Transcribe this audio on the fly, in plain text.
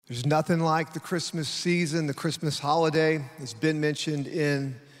There's nothing like the Christmas season, the Christmas holiday. It's been mentioned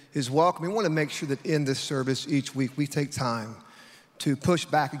in his welcome. We want to make sure that in this service each week we take time to push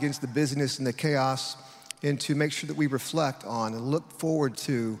back against the busyness and the chaos and to make sure that we reflect on and look forward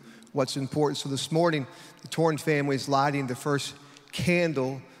to what's important. So this morning, the Torn family is lighting the first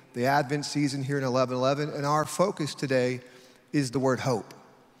candle, the Advent season here in 1111, and our focus today is the word hope.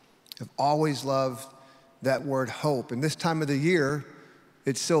 I've always loved that word hope, and this time of the year,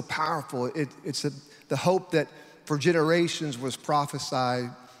 it's so powerful. It's the hope that for generations was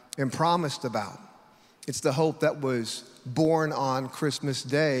prophesied and promised about. It's the hope that was born on Christmas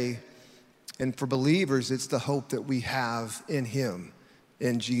Day. And for believers, it's the hope that we have in him,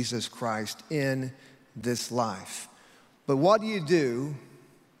 in Jesus Christ, in this life. But what do you do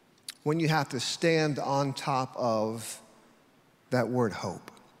when you have to stand on top of that word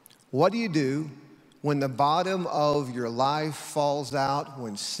hope? What do you do when the bottom of your life falls out,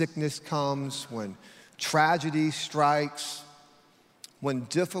 when sickness comes, when tragedy strikes, when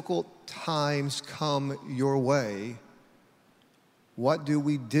difficult times come your way? What do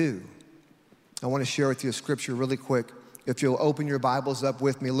we do? I want to share with you a scripture really quick. If you'll open your Bibles up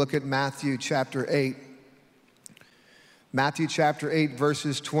with me, look at Matthew chapter 8. Matthew chapter 8,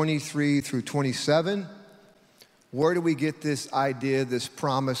 verses 23 through 27. Where do we get this idea, this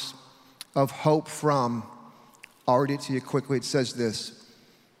promise of hope from? I'll read it to you quickly. It says this,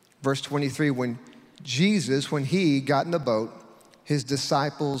 verse 23, when he got in the boat, his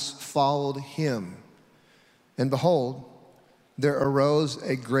disciples followed him. And behold, there arose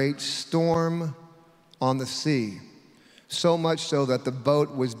a great storm on the sea, so much so that the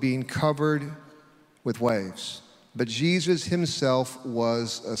boat was being covered with waves. But Jesus himself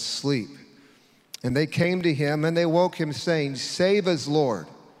was asleep. And they came to him and they woke him, saying, "Save us, Lord.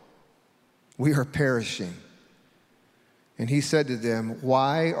 We are perishing." And he said to them,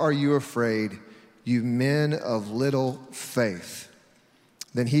 "Why are you afraid, you men of little faith?"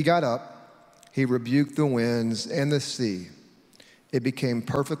 Then he got up, he rebuked the winds and the sea. It became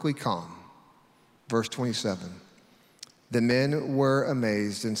perfectly calm. Verse 27. The men were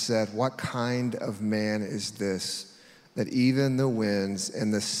amazed and said, "What kind of man is this, that even the winds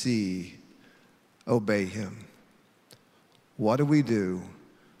and the sea obey him?" What do we do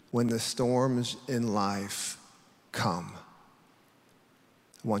when the storms in life come?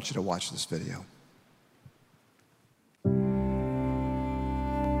 I want you to watch this video.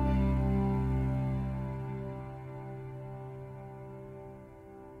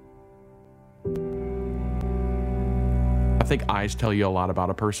 I think eyes tell you a lot about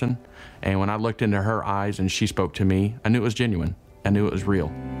a person. And when I looked into her eyes and she spoke to me, I knew it was genuine. I knew it was real.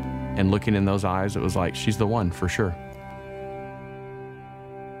 And looking in those eyes, it was like, she's the one for sure.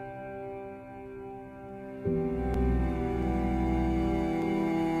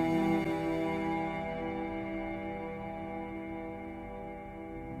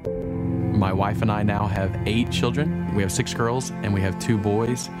 My wife and I now have 8 children. We have 6 girls and we have 2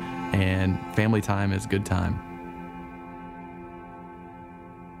 boys, and family time is good time.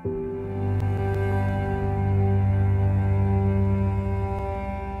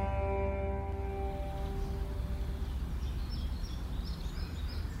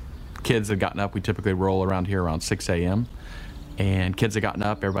 Kids have gotten up. We typically roll around here around 6 a.m. And kids have gotten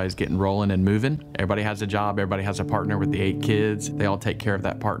up, everybody's getting rolling and moving. Everybody has a job, everybody has a partner with the 8 kids. They all take care of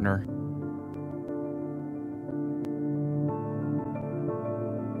that partner.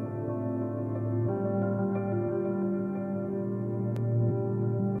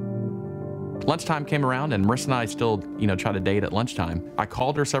 Lunchtime came around and Marissa and I still, try to date at lunchtime. I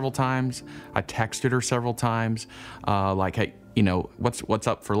called her several times. I texted her several times, like, hey, what's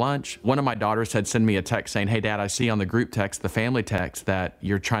up for lunch? One of my daughters had sent me a text saying, "Hey, Dad, I see on the group text, the family text, that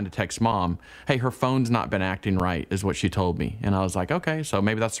you're trying to text Mom. Hey, her phone's not been acting right," is what she told me. And I was like, okay, so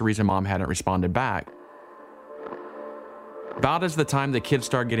maybe that's the reason Mom hadn't responded back. About as the time the kids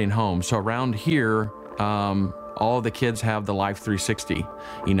started getting home, so around here, all of the kids have the Life 360,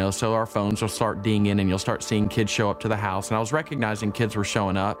 so our phones will start dinging and you'll start seeing kids show up to the house. And I was recognizing kids were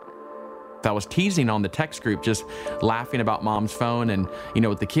showing up. I was teasing on the text group, just laughing about Mom's phone and,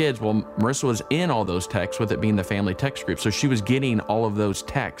 with the kids. Well, Marissa was in all those texts, with it being the family text group. So she was getting all of those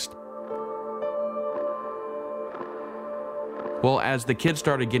texts. Well, as the kids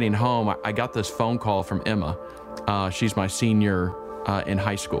started getting home, I got this phone call from Emma. She's my senior in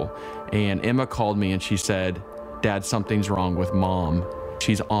high school. And Emma called me and she said, "Dad, something's wrong with Mom.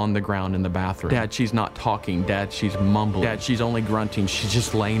 She's on the ground in the bathroom. Dad, she's not talking. Dad, she's mumbling. Dad, she's only grunting. She's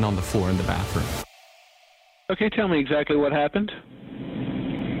just laying on the floor in the bathroom." Okay, tell me exactly what happened.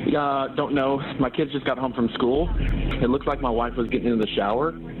 Don't know. My kids just got home from school. It looks like my wife was getting into the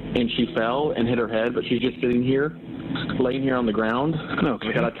shower, and she fell and hit her head, but she's just sitting here, laying here on the ground. Okay.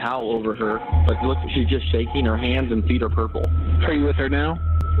 I got a towel over her, but look, she's just shaking. Her hands and feet are purple. Are you with her now?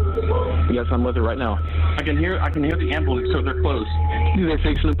 Yes, I'm with her right now. I can hear the ambulance, so they're close. They're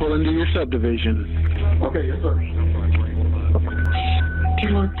fixing to pull into your subdivision. Okay, yes, sir.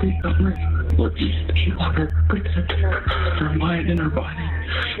 Dear Lord, please help her. Lord, please keep her, protect her mind and her body.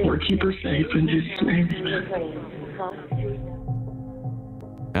 Lord, keep her safe in Jesus' name.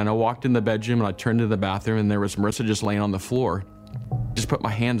 And I walked in the bedroom and I turned to the bathroom and there was Marissa just laying on the floor. Just put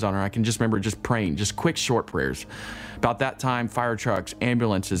my hands on her. I can just remember just praying, just quick, short prayers. About that time, fire trucks,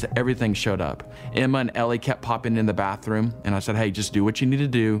 ambulances, everything showed up. Emma and Ellie kept popping in the bathroom and I said, hey, just do what you need to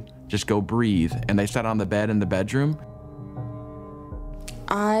do. Just go breathe. And they sat on the bed in the bedroom.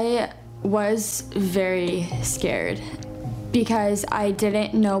 I was very scared because I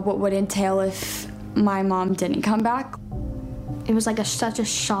didn't know what would entail if my mom didn't come back. It was like such a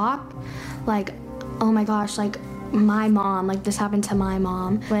shock, like, oh my gosh, like my mom, like this happened to my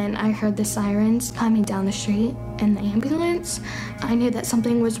mom. When I heard the sirens coming down the street and the ambulance, I knew that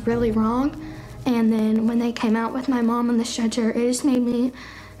something was really wrong. And then when they came out with my mom on the stretcher, it just made me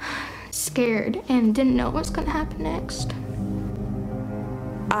scared and didn't know what was gonna happen next.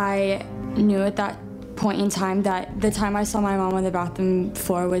 I knew at that point in time that the time I saw my mom on the bathroom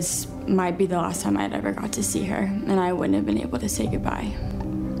floor might be the last time I'd ever got to see her, and I wouldn't have been able to say goodbye.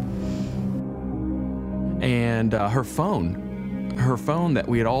 And her phone that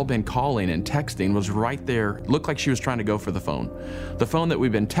we had all been calling and texting was right there. Looked like she was trying to go for the phone. The phone that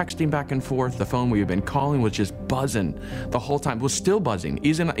we've been texting back and forth, the phone we've been calling was just buzzing the whole time, was still buzzing,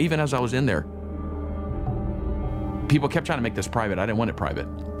 even as I was in there. People kept trying to make this private. I didn't want it private.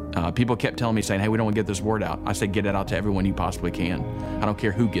 People kept telling me, saying, hey, we don't want to get this word out. I said, get it out to everyone you possibly can. I don't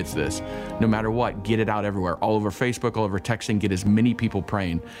care who gets this. No matter what, get it out everywhere. All over Facebook, all over texting, get as many people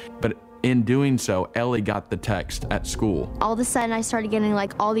praying. But in doing so, Ellie got the text at school. All of a sudden, I started getting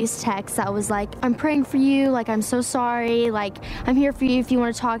like all these texts that was like, I'm praying for you, like I'm so sorry, like I'm here for you if you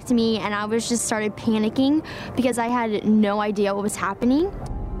want to talk to me. And I was just started panicking because I had no idea what was happening.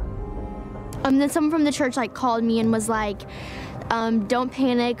 Then someone from the church like called me and was like, don't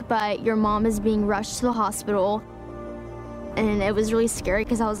panic, but your mom is being rushed to the hospital. And it was really scary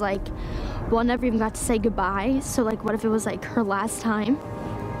because I was like, well, I never even got to say goodbye. So like, what if it was like her last time?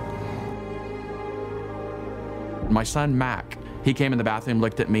 My son, Mac, he came in the bathroom,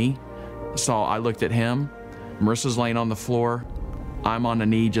 looked at me, I looked at him. Marissa's laying on the floor. I'm on a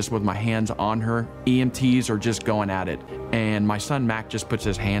knee just with my hands on her. EMTs are just going at it. And my son, Mac, just puts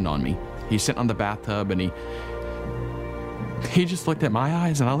his hand on me. He's sitting on the bathtub and he just looked at my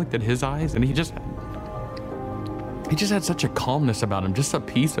eyes and I looked at his eyes and he just had such a calmness about him, just a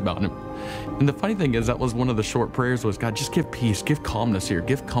peace about him. And the funny thing is that was one of the short prayers was, God, just give peace, give calmness here,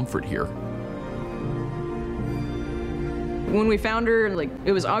 give comfort here. When we found her, like,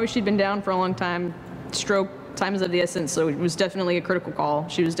 it was obvious she'd been down for a long time. Stroke, time is of the essence, so it was definitely a critical call.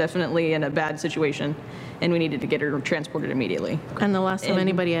 She was definitely in a bad situation, and we needed to get her transported immediately. And the last time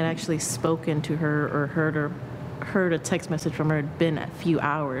anybody had actually spoken to her or heard a text message from her had been a few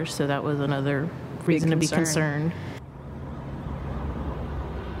hours, so that was another reason to be concerned.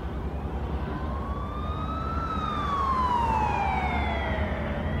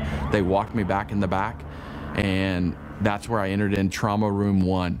 They walked me back in the back, and that's where I entered in trauma room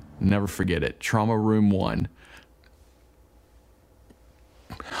 1. Never forget it. Trauma room 1.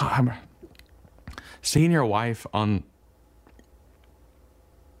 Seeing your wife on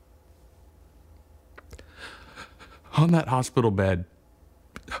that hospital bed,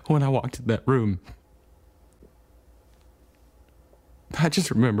 when I walked in that room, I just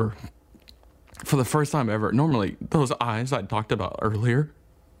remember for the first time ever, normally those eyes I talked about earlier,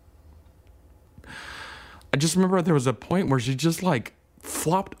 I just remember there was a point where she just like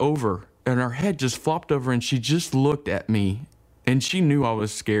flopped over and her head just flopped over and she just looked at me and she knew I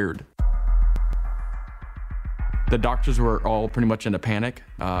was scared. The doctors were all pretty much in a panic.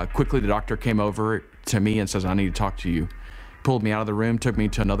 Quickly, the doctor came over to me and says, I need to talk to you. Pulled me out of the room, took me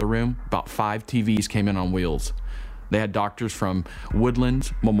to another room. About 5 TVs came in on wheels. They had doctors from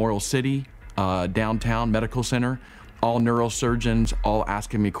Woodlands, Memorial City, downtown medical center, all neurosurgeons, all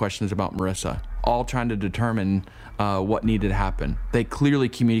asking me questions about Marissa, all trying to determine what needed to happen. They clearly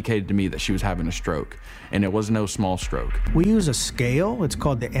communicated to me that she was having a stroke, and it was no small stroke. We use a scale, it's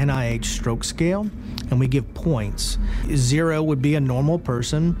called the NIH stroke scale, and we give points. 0 would be a normal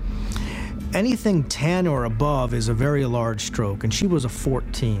person. Anything 10 or above is a very large stroke, and she was a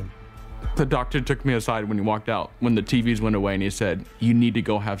 14. The doctor took me aside when he walked out, when the TVs went away, and he said, you need to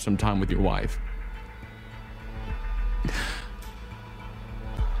go have some time with your wife.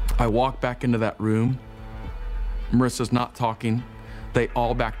 I walked back into that room. Marissa's not talking. They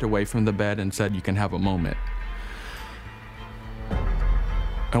all backed away from the bed and said, "You can have a moment."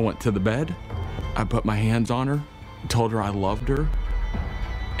 I went to the bed. I put my hands on her, told her I loved her,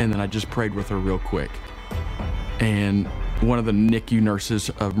 and then I just prayed with her real quick. And one of the NICU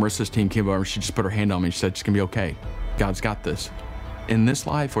nurses of Marissa's team came over and she just put her hand on me and she said, "It's gonna be okay. God's got this. In this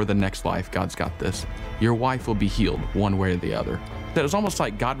life or the next life, God's got this. Your wife will be healed one way or the other." It was almost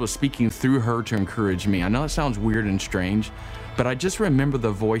like God was speaking through her to encourage me. I know it sounds weird and strange, but I just remember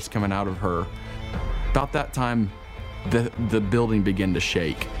the voice coming out of her. About that time, the building began to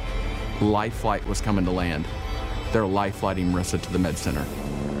shake. Life flight was coming to land. They're life flighting Marissa to the med center.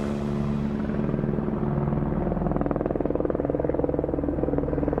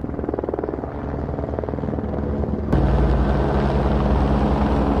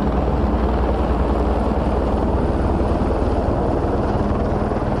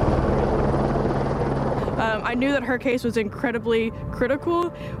 I knew that her case was incredibly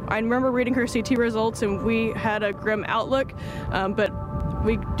critical. I remember reading her CT results and we had a grim outlook, but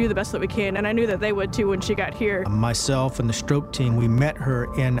we do the best that we can, and I knew that they would too when she got here. Myself and the stroke team, we met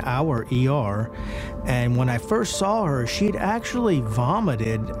her in our ER, and when I first saw her, she'd actually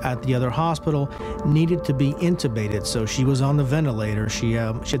vomited at the other hospital, needed to be intubated, so she was on the ventilator. She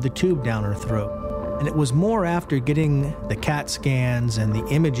had the tube down her throat. And it was more after getting the CAT scans and the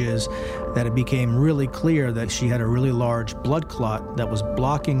images that it became really clear that she had a really large blood clot that was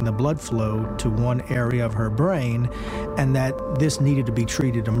blocking the blood flow to one area of her brain, and that this needed to be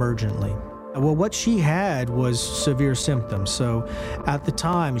treated emergently. Well, what she had was severe symptoms. So at the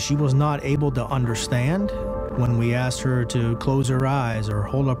time, she was not able to understand. When we asked her to close her eyes or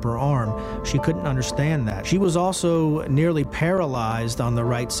hold up her arm, she couldn't understand that. She was also nearly paralyzed on the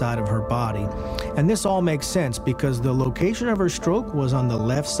right side of her body. And this all makes sense because the location of her stroke was on the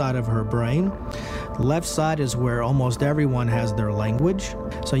left side of her brain. The left side is where almost everyone has their language.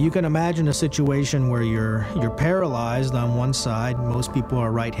 So you can imagine a situation where you're paralyzed on one side. Most people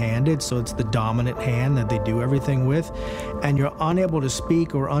are right-handed, so it's the dominant hand that they do everything with, and you're unable to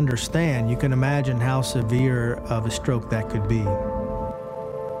speak or understand. You can imagine how severe of a stroke that could be.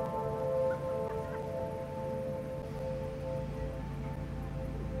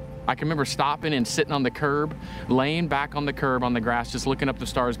 I can remember stopping and sitting on the curb, laying back on the curb on the grass, just looking up the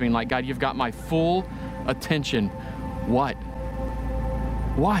stars, being like, "God, you've got my full attention." What?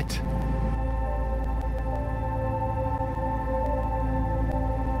 What?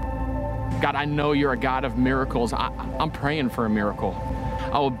 God, I know you're a God of miracles. I'm praying for a miracle.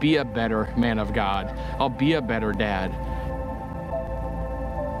 I will be a better man of God. I'll be a better dad.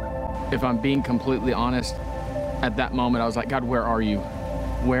 If I'm being completely honest, at that moment, I was like, "God, where are you?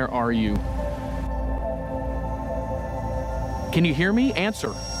 Where are you?" Can you hear me?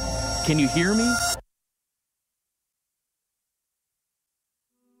 Answer. Can you hear me?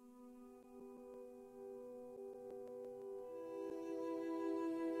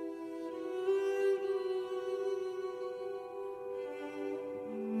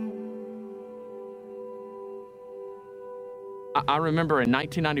 I remember in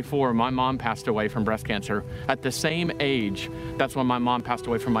 1994, my mom passed away from breast cancer. At the same age, that's when my mom passed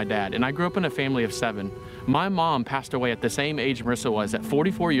away from my dad. And I grew up in a family of 7. My mom passed away at the same age Marissa was. At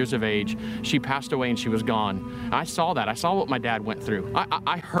 44 years of age, she passed away and she was gone. I saw that. I saw what my dad went through.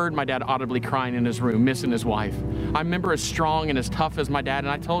 I heard my dad audibly crying in his room, missing his wife. I remember as strong and as tough as my dad,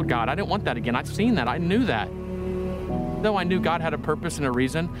 and I told God, I didn't want that again. I've seen that. I knew that. Though I knew God had a purpose and a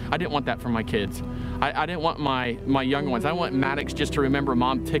reason, I didn't want that for my kids. I didn't want my younger ones. I want Maddox just to remember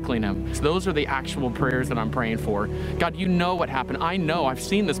mom tickling him. So those are the actual prayers that I'm praying for. God, you know what happened. I know. I've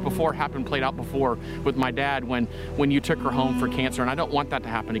seen this before happen, played out before with my dad when you took her home for cancer, and I don't want that to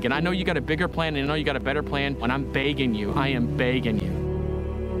happen again. I know you got a bigger plan, and I know you got a better plan, and I'm begging you. I am begging you.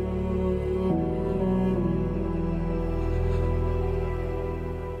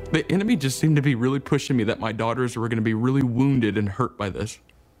 The enemy just seemed to be really pushing me that my daughters were going to be really wounded and hurt by this.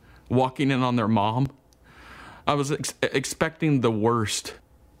 Walking in on their mom, I was expecting the worst.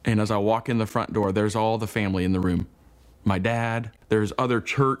 And as I walk in the front door, there's all the family in the room. My dad, there's other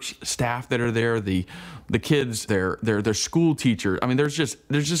church staff that are there, the kids, their school teachers. I mean, there's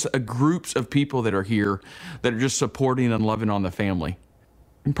just a groups of people that are here that are just supporting and loving on the family.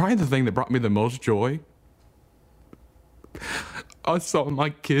 And probably the thing that brought me the most joy, I saw my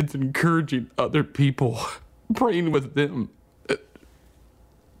kids encouraging other people, praying with them.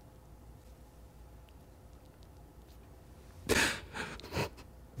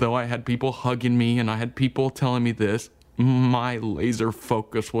 Though I had people hugging me and I had people telling me this, my laser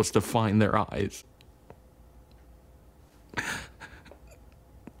focus was to find their eyes.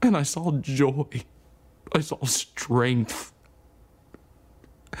 And And I saw joy. I saw strength.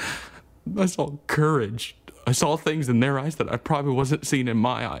 I saw courage. I saw things in their eyes that I probably wasn't seeing in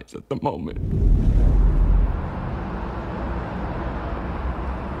my eyes at the moment.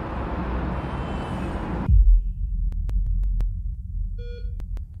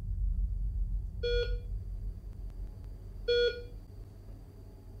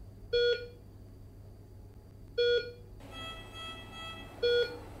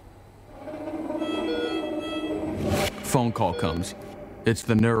 Phone call comes. It's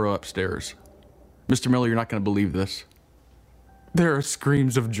the neuro upstairs. Mr. Miller, you're not going to believe this. There are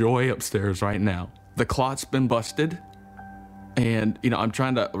screams of joy upstairs right now. The clot's been busted. And, I'm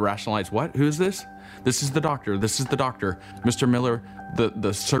trying to rationalize, what? Who is this? This is the doctor. This is the doctor. Mr. Miller,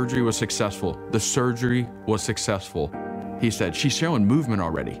 the surgery was successful. The surgery was successful. He said, she's showing movement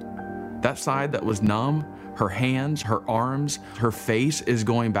already. That side that was numb, her hands, her arms, her face is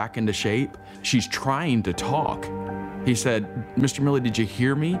going back into shape. She's trying to talk. He said, Mr. Miller, did you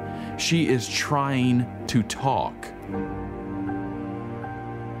hear me? She is trying to talk.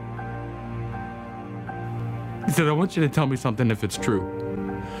 He said, I want you to tell me something if it's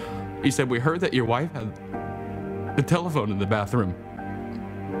true. He said, we heard that your wife had the telephone in the bathroom,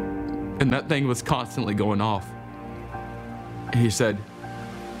 and that thing was constantly going off. He said,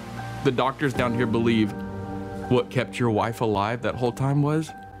 the doctors down here believe what kept your wife alive that whole time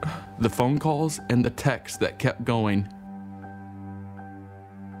was the phone calls and the texts that kept going.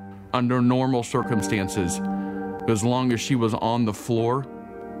 Under normal circumstances, as long as she was on the floor,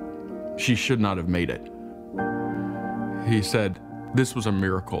 she should not have made it. He said, this was a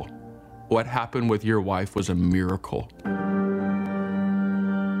miracle. What happened with your wife was a miracle.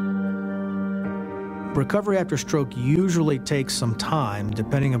 Recovery after stroke usually takes some time,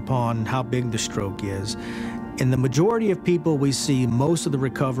 depending upon how big the stroke is. In the majority of people, we see most of the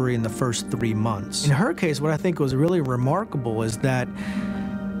recovery in the first 3 months. In her case, what I think was really remarkable is that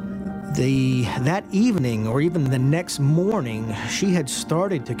that evening or even the next morning, she had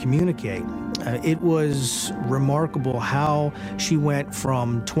started to communicate. It was remarkable how she went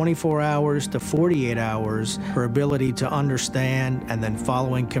from 24 hours to 48 hours, her ability to understand and then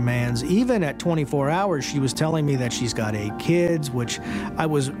following commands. Even at 24 hours, she was telling me that she's got 8 kids, which I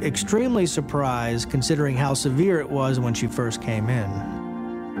was extremely surprised considering how severe it was when she first came in.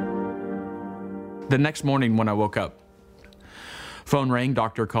 The next morning when I woke up, phone rang,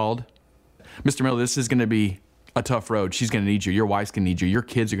 doctor called. Mr. Miller, this is going to be a tough road. She's going to need you. Your wife's going to need you. Your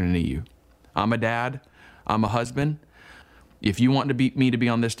kids are going to need you. I'm a dad. I'm a husband. If you want me to be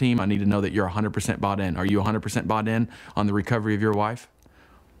on this team, I need to know that you're 100% bought in. Are you 100% bought in on the recovery of your wife?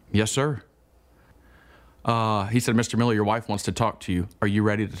 Yes, sir. He said, Mr. Miller, your wife wants to talk to you. Are you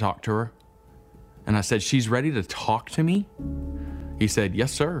ready to talk to her? And I said, she's ready to talk to me? He said,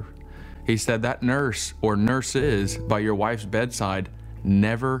 yes, sir. He said, that nurse or nurses by your wife's bedside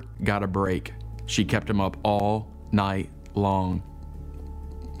never got a break. She kept him up all night long.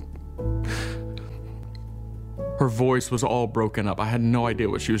 Her voice was all broken up. I had no idea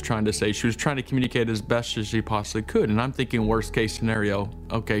what she was trying to say. She was trying to communicate as best as she possibly could. And I'm thinking worst case scenario,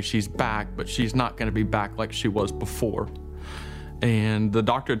 okay, she's back, but she's not going to be back like she was before. And the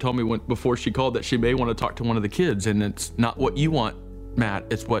doctor told me before she called that she may want to talk to one of the kids. And it's not what you want, Matt,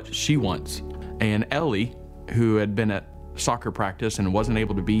 it's what she wants. And Ellie, who had been at soccer practice and wasn't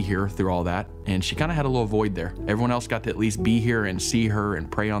able to be here through all that, and she kind of had a little void there. Everyone else got to at least be here and see her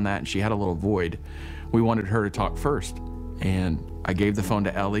and pray on that, and she had a little void. We wanted her to talk first, and I gave the phone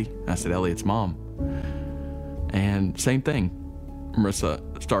to Ellie. I said, Ellie, it's Mom. And same thing.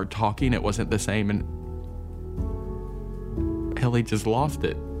 Marissa started talking. It wasn't the same, and Ellie just lost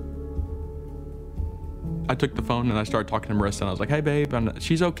it. I took the phone and I started talking to Marissa, and I was like, hey, babe,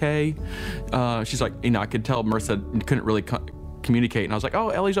 she's okay. She's like, I could tell Marissa couldn't really communicate. And I was like, oh,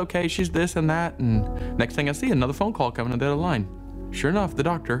 Ellie's okay. She's this and that. And next thing I see, another phone call coming on the other line. Sure enough, the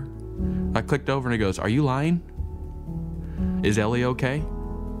doctor. I clicked over and he goes, are you lying? Is Ellie okay?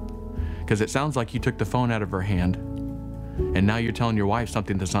 Because it sounds like you took the phone out of her hand, and now you're telling your wife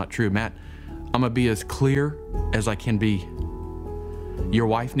something that's not true. Matt, I'm going to be as clear as I can be. Your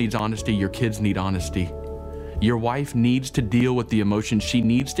wife needs honesty. Your kids need honesty. Your wife needs to deal with the emotions. She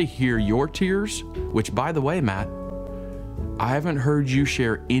needs to hear your tears, which, by the way, Matt, I haven't heard you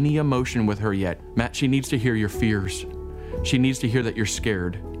share any emotion with her yet. Matt, she needs to hear your fears. She needs to hear that you're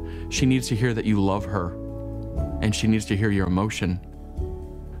scared. She needs to hear that you love her. And she needs to hear your emotion.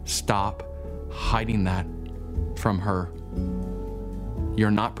 Stop hiding that from her.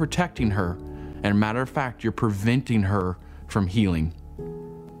 You're not protecting her. And matter of fact, you're preventing her from healing.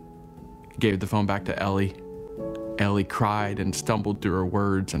 Gave the phone back to Ellie. Ellie cried and stumbled through her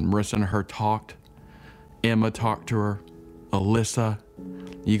words, and Marissa and her talked. Emma talked to her. Alyssa.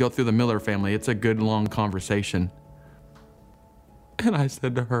 You go through the Miller family, it's a good long conversation. And I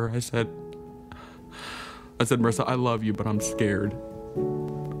said to her, I said, Marissa, I love you, but I'm scared.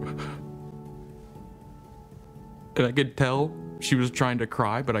 And I could tell she was trying to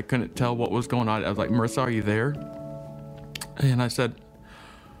cry, but I couldn't tell what was going on. I was like, Marissa, are you there? And I said,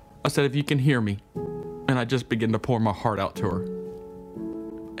 if you can hear me. And I just began to pour my heart out to her.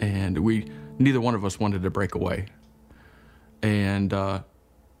 And neither one of us wanted to break away. And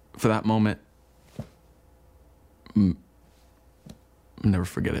for that moment, I'll never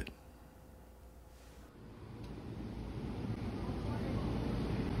forget it.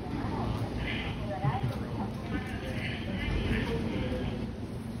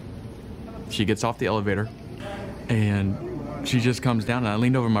 She gets off the elevator and she just comes down, and I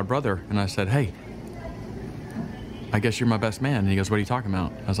leaned over my brother and I said, hey, I guess you're my best man. And he goes, what are you talking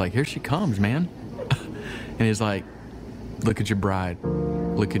about? I was like, here she comes, man. And he's like, look at your bride.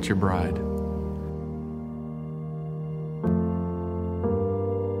 Look at your bride.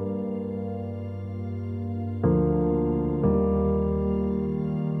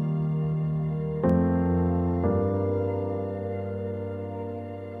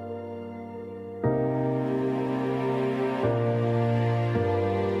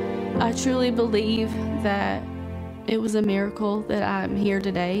 I truly believe that it was a miracle that I'm here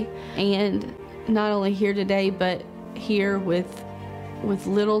today, and not only here today, but here with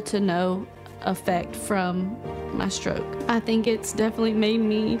little to no effect from my stroke. I think it's definitely made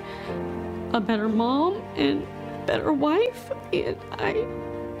me a better mom and better wife, and I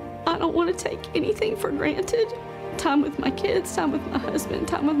don't want to take anything for granted. Time with my kids, time with my husband,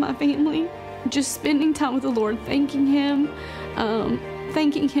 time with my family, just spending time with the Lord, thanking Him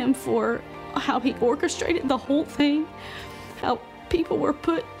for how He orchestrated the whole thing, how people were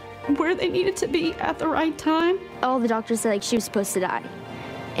put where they needed to be at the right time. All the doctors said she was supposed to die,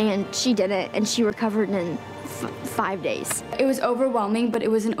 and she didn't, and she recovered in 5 days. It was overwhelming, but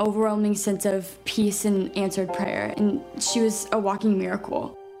it was an overwhelming sense of peace and answered prayer, and she was a walking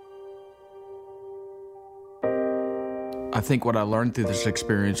miracle. I think what I learned through this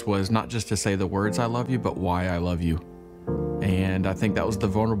experience was not just to say the words I love you, but why I love you. And I think that was the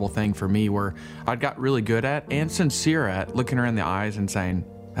vulnerable thing for me, where I got really good at and sincere at looking her in the eyes and saying,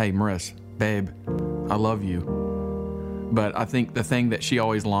 hey, Marissa, babe, I love you. But I think the thing that she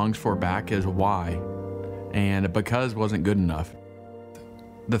always longs for back is why. And because wasn't good enough.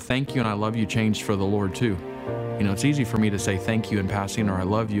 The thank you and I love you changed for the Lord too. You know, it's easy for me to say thank you in passing, or I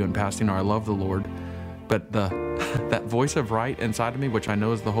love you in passing, or I love the Lord. But that voice of right inside of me, which I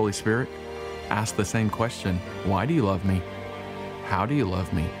know is the Holy Spirit, asked the same question. Why do you love me? How do you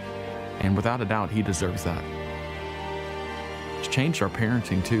love me? And without a doubt, He deserves that. It's changed our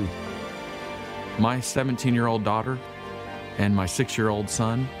parenting too. My 17-year-old daughter and my 6-year-old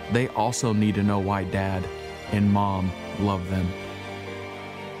son, they also need to know why Dad and Mom love them.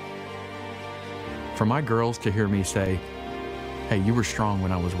 For my girls to hear me say, hey, you were strong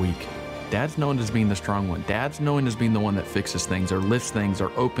when I was weak. Dad's known as being the strong one. Dad's known as being the one that fixes things or lifts things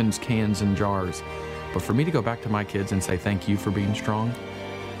or opens cans and jars. But for me to go back to my kids and say thank you for being strong,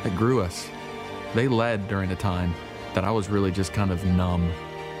 it grew us. They led during a time that I was really just kind of numb.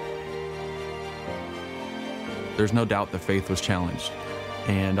 There's no doubt that faith was challenged.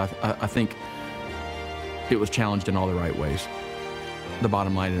 And I think it was challenged in all the right ways. The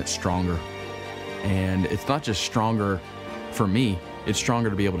bottom line is it's stronger. And it's not just stronger for me, it's stronger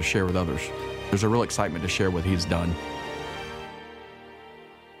to be able to share with others. There's a real excitement to share what He's done.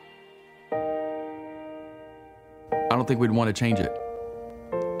 I don't think we'd want to change it.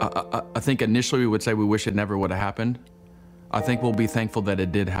 I think initially we would say we wish it never would have happened. I think we'll be thankful that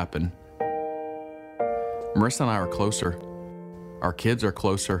it did happen. Marissa and I are closer. Our kids are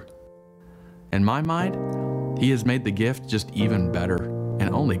closer. In my mind, He has made the gift just even better,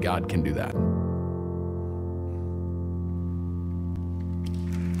 and only God can do that.